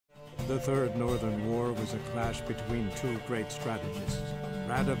The Third Northern War was a clash between two great strategists,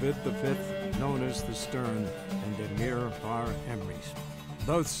 Radovid V, known as the Stern, and Emir Bar Emrys.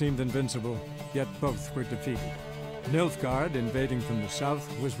 Both seemed invincible, yet both were defeated. Nilfgaard, invading from the south,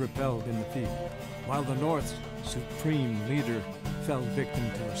 was repelled in the field, while the North's supreme leader fell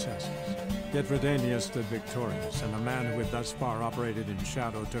victim to assassins. Yet Redania stood victorious, and a man who had thus far operated in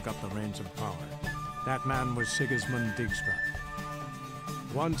shadow took up the reins of power. That man was Epilogue Dijkstra.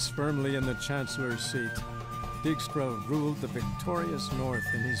 Once firmly in the Chancellor's seat, Dijkstra ruled the victorious North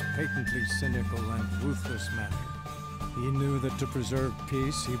in his patently cynical and ruthless manner. He knew that to preserve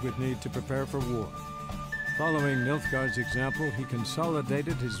peace, he would need to prepare for war. Following Nilfgaard's example, he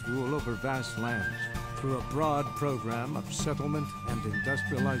consolidated his rule over vast lands through a broad program of settlement and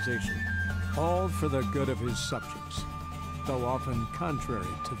industrialization, all for the good of his subjects, though often contrary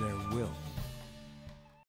to their will.